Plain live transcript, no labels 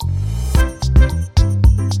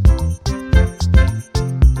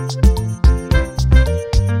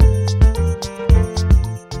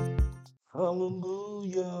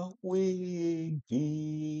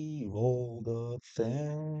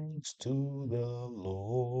the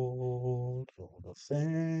Lord. All the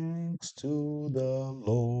thanks to the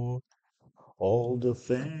Lord. All the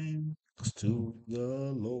thanks to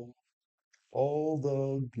the Lord. All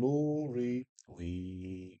the glory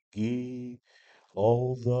we give.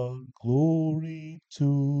 All the glory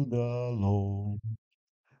to the Lord.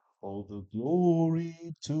 All the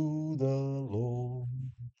glory to the Lord.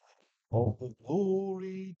 All the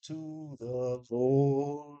glory to the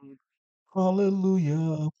Lord.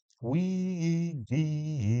 Hallelujah. We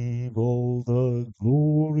give all the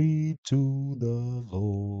glory to the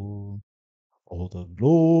Lord. All the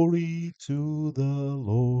glory to the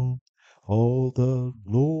Lord. All the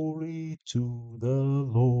glory to the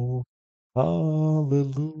Lord.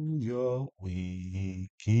 Hallelujah. We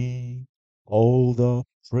give all the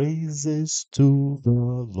praises to the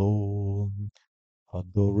Lord.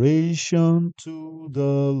 Adoration to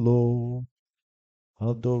the Lord.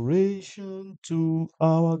 Adoration to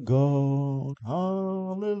our God.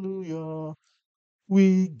 Hallelujah.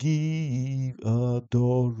 We give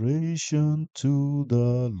adoration to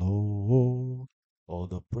the Lord. All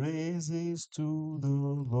the praises to the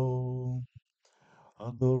Lord.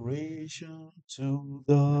 Adoration to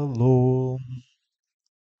the Lord.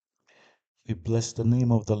 We bless the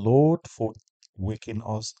name of the Lord for waking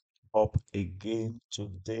us up again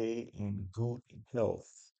today in good health.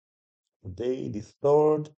 Today, the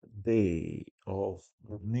third day of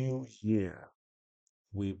the new year.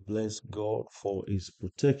 We bless God for His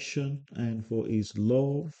protection and for His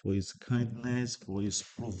love, for His kindness, for His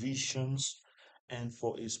provisions, and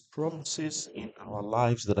for His promises in our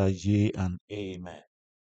lives that are yea and amen.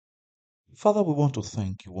 Father, we want to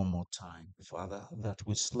thank you one more time, Father, that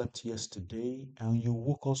we slept yesterday and you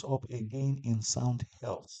woke us up again in sound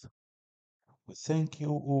health. We thank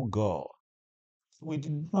you, O God. We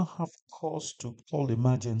did not have cause to call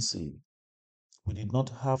emergency. We did not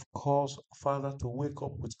have cause, Father, to wake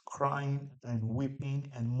up with crying and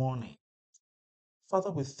weeping and mourning.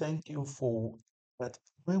 Father, we thank you for that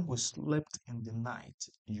when we slept in the night,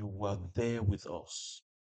 you were there with us.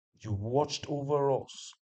 You watched over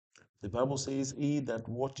us. The Bible says, He that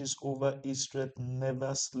watches over Israel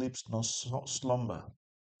never sleeps nor slumber.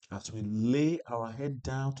 As we lay our head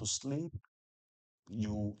down to sleep,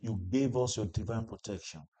 you gave us your divine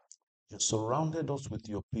protection. You surrounded us with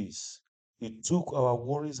your peace. You took our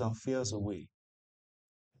worries and fears away.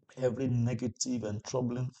 Every negative and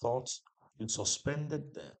troubling thought, you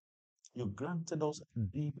suspended them. You granted us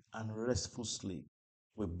deep and restful sleep.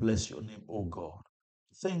 We bless your name, O God.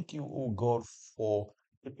 Thank you, O God, for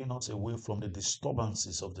keeping us away from the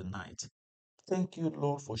disturbances of the night. Thank you,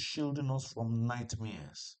 Lord, for shielding us from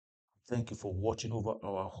nightmares. Thank you for watching over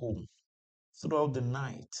our home throughout the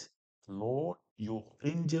night. Lord, your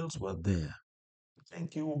angels were there.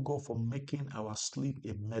 Thank you, O God, for making our sleep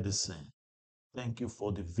a medicine. Thank you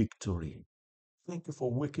for the victory. Thank you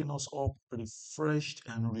for waking us up refreshed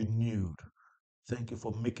and renewed. Thank you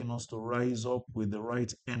for making us to rise up with the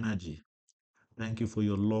right energy. Thank you for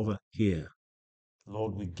your love and care.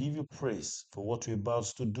 Lord, we give you praise for what we're about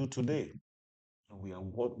to do today. And we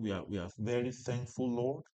are very thankful,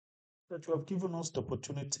 Lord, that you have given us the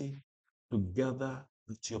opportunity to gather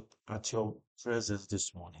at your presence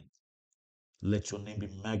this morning. Let your name be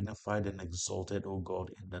magnified and exalted, O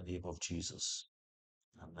God, in the name of Jesus.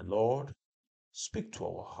 And the Lord, speak to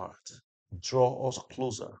our heart. Draw us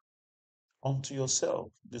closer unto yourself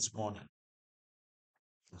this morning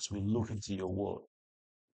as we look into your word.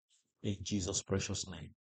 In Jesus' precious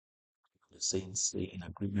name. The saints say in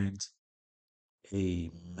agreement,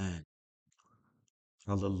 Amen.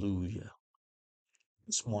 Hallelujah.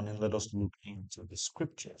 This morning, let us look into the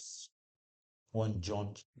scriptures. 1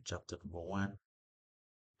 John chapter number 1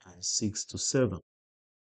 and 6 to 7.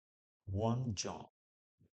 1 John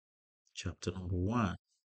chapter number 1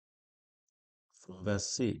 from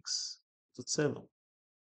verse 6 to 7.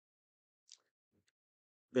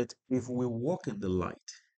 But if we walk in the light,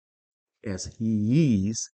 as he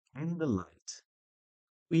is in the light,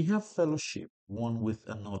 we have fellowship one with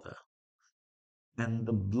another. And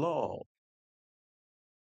the blood,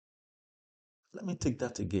 let me take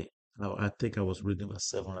that again. Now, I think I was reading verse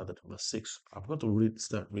 7 rather than verse 6. I'm going to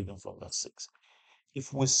start reading from verse 6.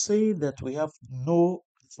 If we say that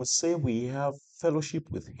if we say we have fellowship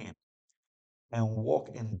with him and walk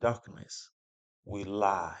in darkness, we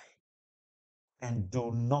lie and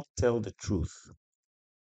do not tell the truth.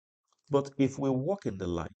 But if we walk in the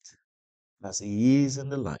light, as he is in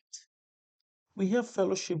the light, we have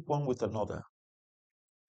fellowship one with another.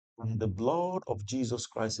 And the blood of Jesus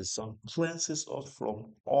Christ, his Son, cleanses us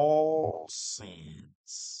from all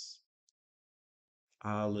sins.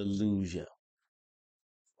 Hallelujah.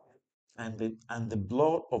 and the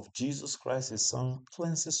blood of Jesus Christ, his Son,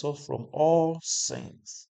 cleanses us from all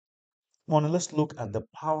sins. Now, let's look at the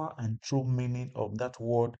power and true meaning of that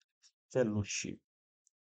word fellowship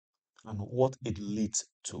and what it leads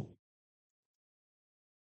to.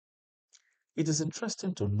 It is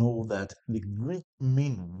interesting to know that the Greek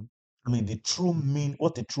meaning, what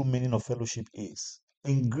the true meaning of fellowship is.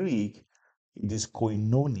 In Greek, it is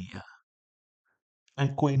koinonia.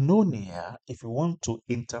 And koinonia, if you want to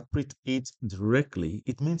interpret it directly,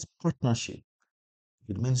 it means partnership.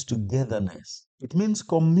 It means togetherness. It means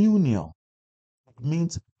communion. It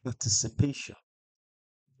means participation.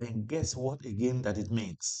 And guess what again that it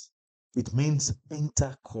means? It means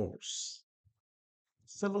intercourse.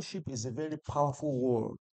 Fellowship is a very powerful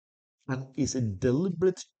word and is a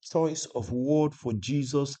deliberate choice of word for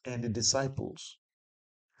Jesus and the disciples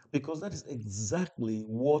because that is exactly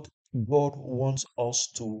what God wants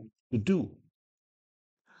us to do.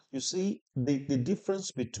 You see, the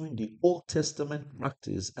difference between the Old Testament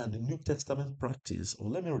practice and the New Testament practice, or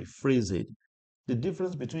let me rephrase it, the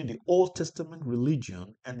difference between the Old Testament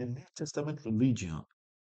religion and the New Testament religion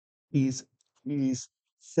is, is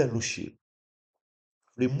fellowship.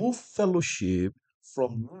 Remove fellowship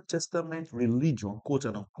from New Testament religion, quote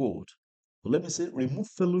and unquote. Let me say, remove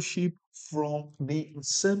fellowship from the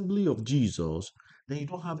assembly of Jesus, then you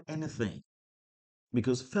don't have anything.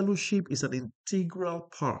 Because fellowship is an integral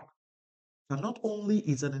part. And not only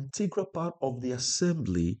is an integral part of the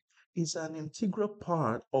assembly, it's an integral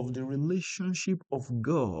part of the relationship of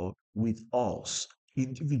God with us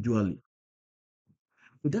individually.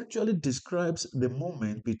 It actually describes the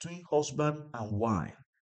moment between husband and wife,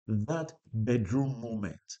 that bedroom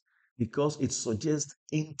moment, because it suggests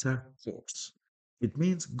intercourse. It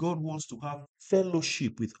means God wants to have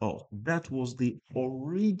fellowship with us. That was the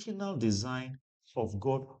original design of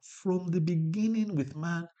God from the beginning with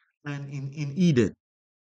man and in Eden.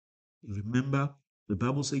 Remember, the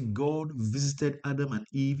Bible says God visited Adam and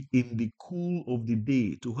Eve in the cool of the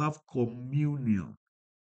day to have communion,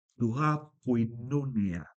 to have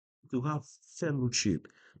koinonia, to have fellowship,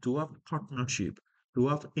 to have partnership, to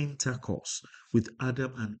have intercourse with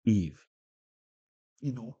Adam and Eve.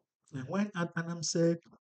 And when Adam said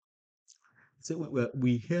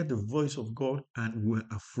we heard the voice of God and were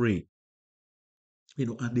afraid,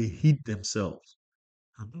 and they hid themselves.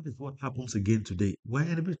 And that is what happens again today. Why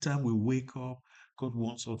every time we wake up, God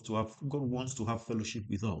wants to have fellowship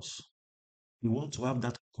with us. He wants to have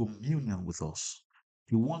that communion with us.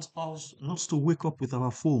 He wants us not to wake up with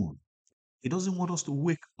our phone. He doesn't want us to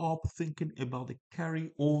wake up thinking about the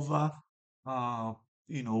carryover, uh,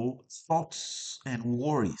 thoughts and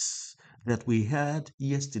worries that we had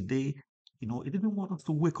yesterday. He didn't want us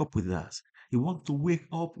to wake up with that. He wants to wake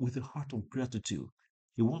up with a heart of gratitude.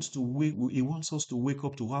 He wants us to wake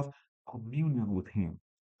up to have communion with Him,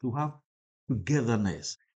 to have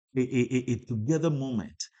togetherness, a together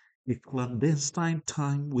moment, a clandestine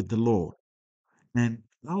time with the Lord. And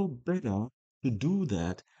how better to do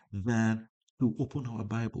that than to open our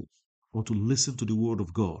Bibles or to listen to the Word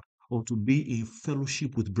of God or to be in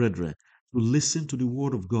fellowship with brethren, to listen to the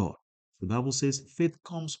Word of God. The Bible says faith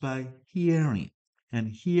comes by hearing, and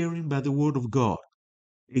hearing by the Word of God.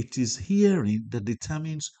 It is hearing that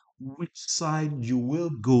determines which side you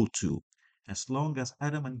will go to. As long as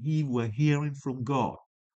Adam and Eve were hearing from God,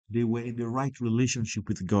 they were in the right relationship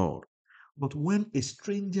with God. But when a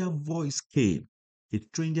stranger voice came, a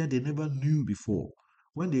stranger they never knew before,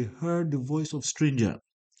 when they heard the voice of stranger,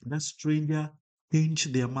 that stranger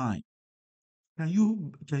changed their mind. Can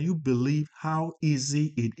you believe how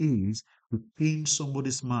easy it is to change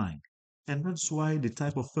somebody's mind? And that's why the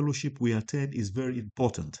type of fellowship we attend is very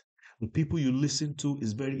important. The people you listen to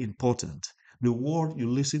is very important. The word you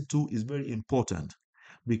listen to is very important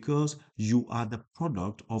because you are the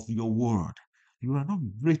product of your word. You are not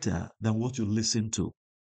greater than what you listen to.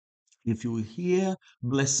 If you hear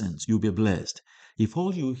blessings, you'll be blessed. If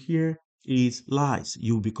all you hear is lies,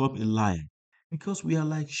 you become a liar. Because we are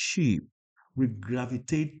like sheep, we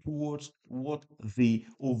gravitate towards what the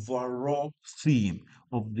overall theme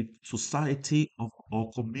of the society of our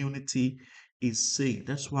community is saying.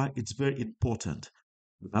 That's why it's very important.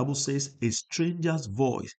 The Bible says, a stranger's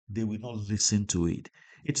voice, they will not listen to it.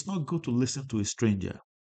 It's not good to listen to a stranger.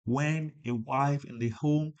 When a wife in the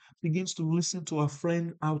home begins to listen to a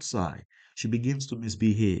friend outside, she begins to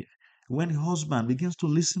misbehave. When a husband begins to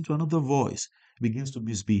listen to another voice, begins to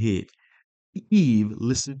misbehave. Eve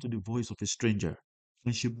listened to the voice of a stranger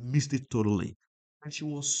and she missed it totally. And she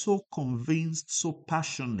was so convinced, so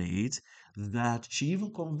passionate that she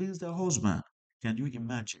even convinced her husband. Can you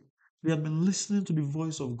imagine? They have been listening to the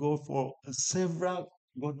voice of God for several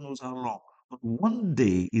God knows how long. But one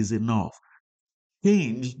day is enough.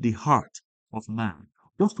 Change the heart of man.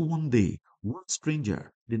 Just one day, one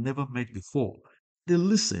stranger they never met before. They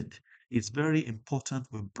listened. It's very important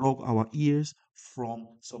we block our ears from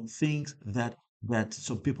some things that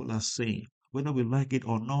some people are saying. Whether we like it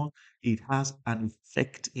or not, it has an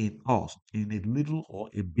effect in us in a little or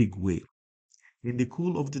a big way. In the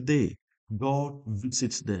cool of the day, God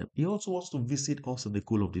visits them. He also wants to visit us in the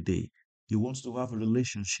cool of the day. He wants to have a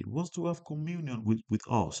relationship, wants to have communion with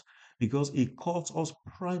us because He calls us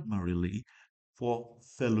primarily for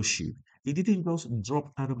fellowship. He didn't just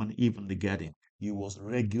drop Adam and Eve in the garden. He was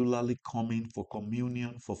regularly coming for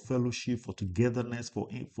communion, for fellowship, for togetherness, for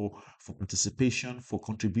participation, for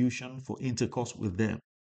contribution, for intercourse with them.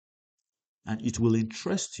 And it will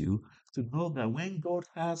interest you to know that when God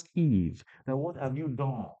asked Eve, that what have you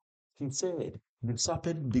done? She said, the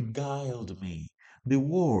serpent beguiled me. The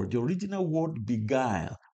word, the original word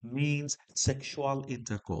beguile, means sexual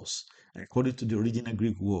intercourse, according to the original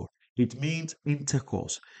Greek word. It means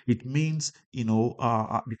intercourse. It means,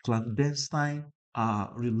 the clandestine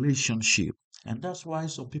relationship. And that's why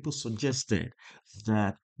some people suggested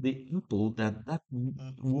that the apple that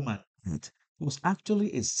woman ate was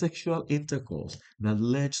actually a sexual intercourse that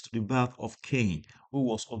led to the birth of Cain, who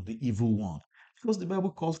was of the evil one. Because the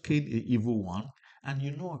Bible calls Cain a evil one, and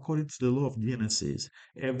according to the law of Genesis,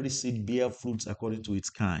 every seed bear fruits according to its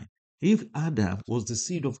kind. If Adam was the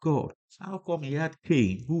seed of God, how come he had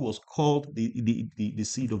Cain, who was called the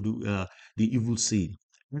seed of the evil seed?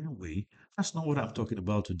 Anyway, that's not what I'm talking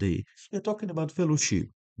about today. We're talking about fellowship.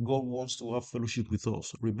 God wants to have fellowship with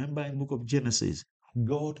us. Remember in the book of Genesis,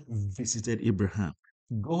 God visited Abraham.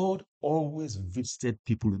 God always visited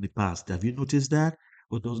people in the past. Have you noticed that?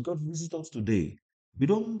 But does God visit us today? We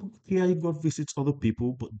don't care if God visits other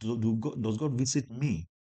people, but does God visit me?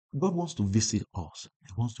 God wants to visit us.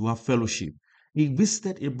 He wants to have fellowship. He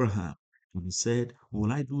visited Abraham and he said,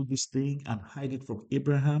 will I do this thing and hide it from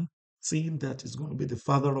Abraham, seeing that he's going to be the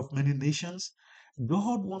father of many nations?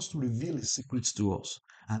 God wants to reveal his secrets to us.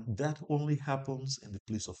 And that only happens in the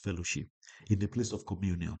place of fellowship, in the place of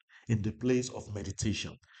communion, in the place of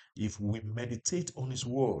meditation. If we meditate on His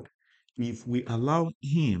Word, if we allow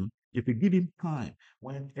Him, if we give Him time,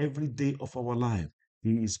 when every day of our life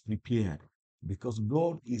He is prepared, because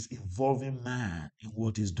God is involving man in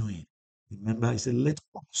what He's doing. Remember, He said, let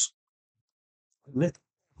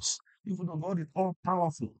us, even though God is all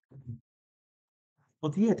powerful,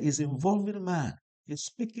 but yet He's involving man. He's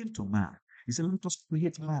speaking to man. He said, let us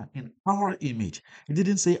create man in our image. He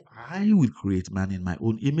didn't say, I will create man in my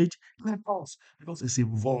own image. Let us, because it's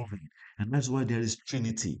involving. And that's why there is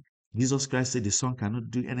Trinity. Jesus Christ said the Son cannot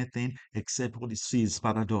do anything except what He sees His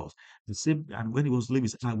Father does. The same, and when He was living, He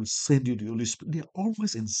said, I will send you the Holy Spirit. They're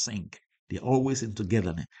always in sync. They're always in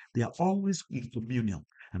togetherness. They are always in communion.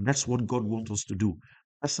 And that's what God wants us to do.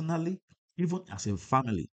 Personally, even as a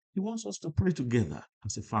family, He wants us to pray together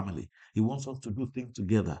as a family. He wants us to do things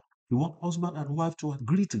together. He wants husband and wife to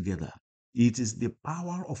agree together. It is the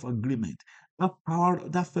power of agreement. That power,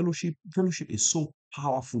 that fellowship is so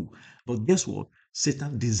powerful. But guess what?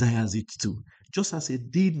 Satan desires it too. Just as he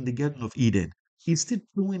did in the Garden of Eden. He's still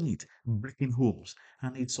doing it, breaking homes,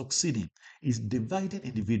 and it's succeeding. It's dividing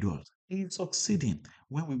individuals. It's succeeding.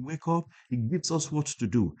 When we wake up, he gives us what to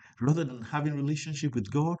do. Rather than having relationship with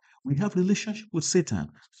God, we have relationship with Satan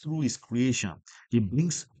through his creation. He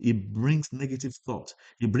brings negative thoughts.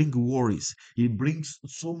 He brings worries. He brings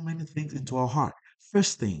so many things into our heart.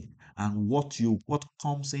 First thing, and what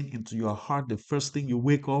comes in into your heart, the first thing you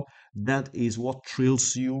wake up, that is what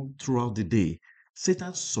trails you throughout the day.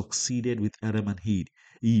 Satan succeeded with Adam and Eve.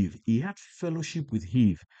 He had fellowship with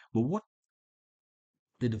Eve. But what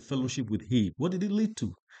did the fellowship with Eve? What did it lead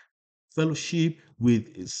to? Fellowship with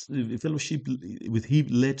him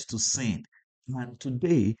led to sin. And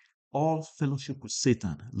today, all fellowship with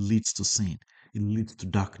Satan leads to sin. It leads to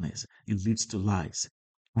darkness. It leads to lies.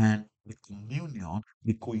 And the communion,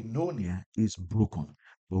 the koinonia is broken.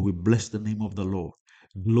 But we bless the name of the Lord.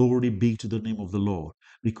 Glory be to the name of the Lord,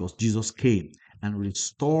 because Jesus came and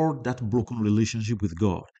restored that broken relationship with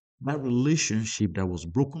God. That relationship that was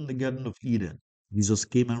broken in the Garden of Eden, Jesus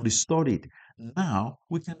came and restored it. Now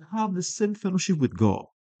we can have the same fellowship with God.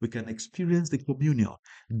 We can experience the communion.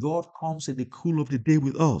 God comes in the cool of the day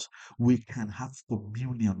with us. We can have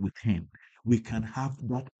communion with Him. We can have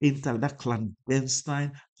that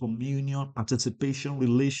clandestine communion, participation,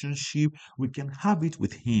 relationship. We can have it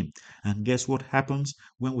with Him. And guess what happens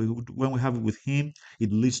when we have it with Him?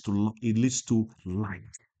 It leads to light. It leads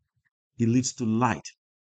to light.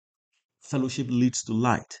 Fellowship leads to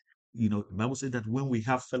light. The Bible says that when we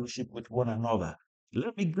have fellowship with one another,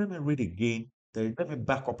 Let me read again. Let me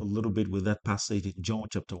back up a little bit with that passage in John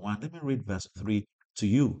chapter 1. Let me read verse 3 to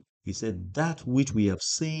you. He said, "That which we have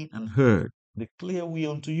seen and heard, declare we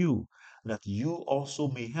unto you, that you also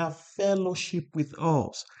may have fellowship with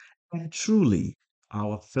us. And truly,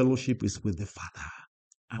 our fellowship is with the Father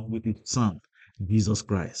and with His Son, Jesus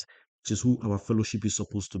Christ, which is who our fellowship is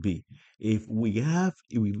supposed to be. If we are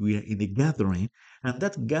in a gathering, and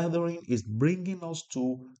that gathering is bringing us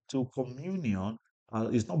to communion,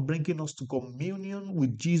 is not bringing us to communion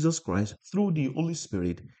with Jesus Christ through the Holy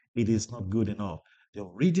Spirit, it is not good enough. The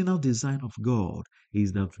original design of God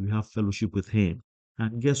is that we have fellowship with Him.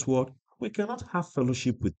 And guess what? We cannot have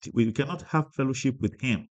fellowship with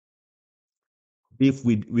Him if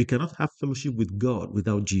we cannot have fellowship with God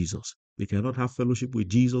without Jesus. We cannot have fellowship with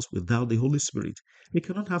Jesus without the Holy Spirit. We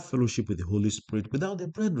cannot have fellowship with the Holy Spirit without the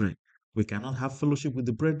brethren. We cannot have fellowship with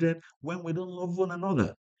the brethren when we don't love one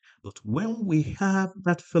another. But when we have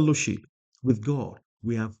that fellowship with God,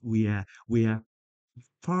 we are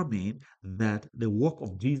affirming that the work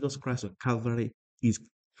of Jesus Christ on Calvary is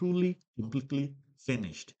truly, completely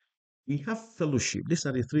finished. We have fellowship. These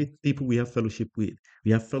are the three people we have fellowship with.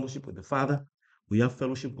 We have fellowship with the Father, we have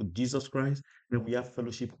fellowship with Jesus Christ, and we have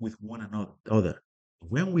fellowship with one another.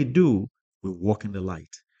 When we do, we walk in the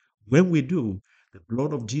light. When we do, the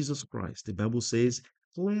blood of Jesus Christ, the Bible says,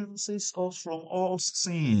 cleanses us from all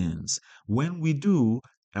sins. When we do,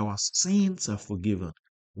 our sins are forgiven.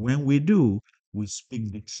 When we do, we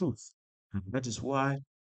speak the truth. And that is why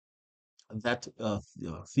that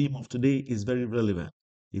theme of today is very relevant.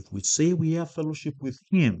 If we say we have fellowship with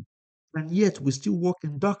Him, and yet we still walk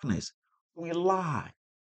in darkness, we lie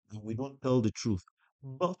and we don't tell the truth.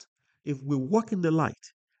 But if we walk in the light,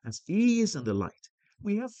 as He is in the light,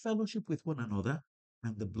 we have fellowship with one another,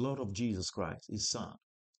 and the blood of Jesus Christ, His Son,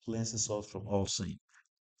 cleanses us from all sin.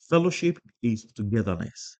 Fellowship is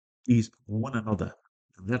togetherness, is one another.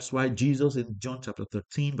 And that's why Jesus in John chapter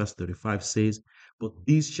 13, verse 35 says,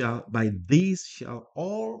 by these shall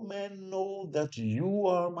all men know that you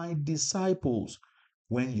are my disciples,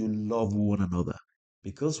 when you love one another.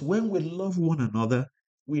 Because when we love one another,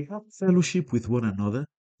 we have fellowship with one another.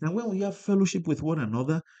 And when we have fellowship with one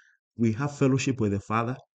another, we have fellowship with the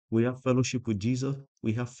Father, we have fellowship with Jesus,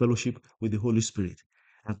 we have fellowship with the Holy Spirit.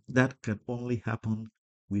 And that can only happen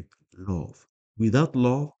with love. Without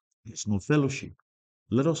love, there's no fellowship.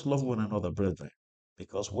 Let us love one another, brethren,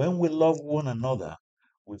 because when we love one another,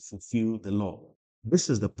 we fulfill the law. This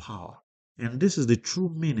is the power, and this is the true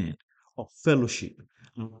meaning of fellowship.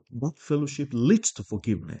 And that fellowship leads to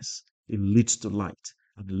forgiveness, it leads to light,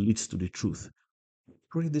 and it leads to the truth.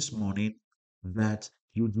 Pray this morning that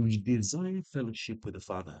you desire fellowship with the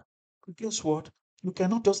Father. But guess what? You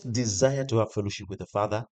cannot just desire to have fellowship with the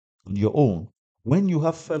Father on your own. When you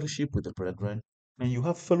have fellowship with the brethren and you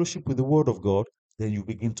have fellowship with the Word of God, then you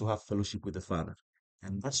begin to have fellowship with the Father.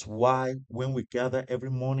 And that's why when we gather every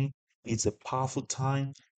morning, it's a powerful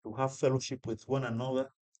time to have fellowship with one another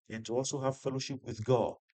and to also have fellowship with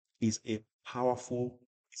God. Powerful,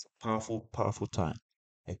 it's a powerful, powerful time.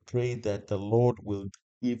 I pray that the Lord will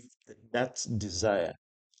give that desire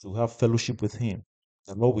to have fellowship with Him.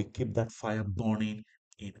 The Lord will keep that fire burning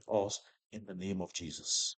in us in the name of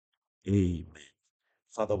Jesus. Amen.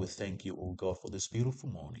 Father, we thank you, O God, for this beautiful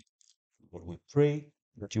morning. Lord, we pray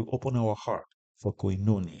that you open our heart for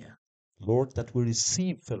koinonia. Lord, that we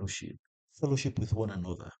receive fellowship with one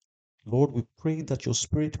another. Lord, we pray that your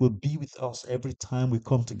Spirit will be with us every time we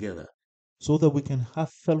come together so that we can have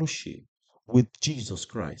fellowship with Jesus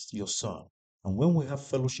Christ, your Son. And when we have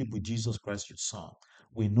fellowship with Jesus Christ, your Son,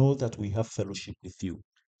 we know that we have fellowship with you.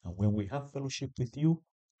 And when we have fellowship with you,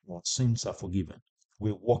 our sins are forgiven.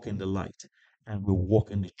 We walk in the light and we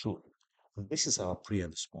walk in the truth. And this is our prayer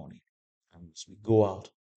this morning. And as we go out,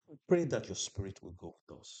 we pray that your Spirit will go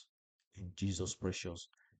with us. In Jesus' precious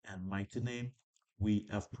and mighty name, we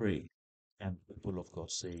have prayed. And the people of God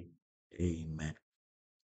say, Amen.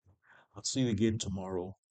 I'll see you again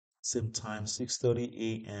tomorrow, same time,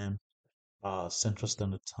 6:30 a.m. Central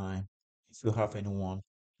Standard Time. If you have anyone,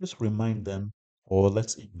 just remind them or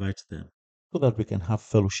let's invite them so that we can have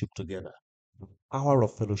fellowship together. The power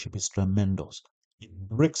of fellowship is tremendous. It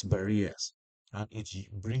breaks barriers and it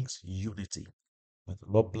brings unity. May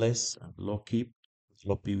the Lord bless and the Lord keep. May the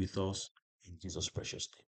Lord be with us in Jesus' precious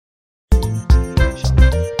name.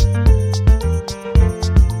 Shalom.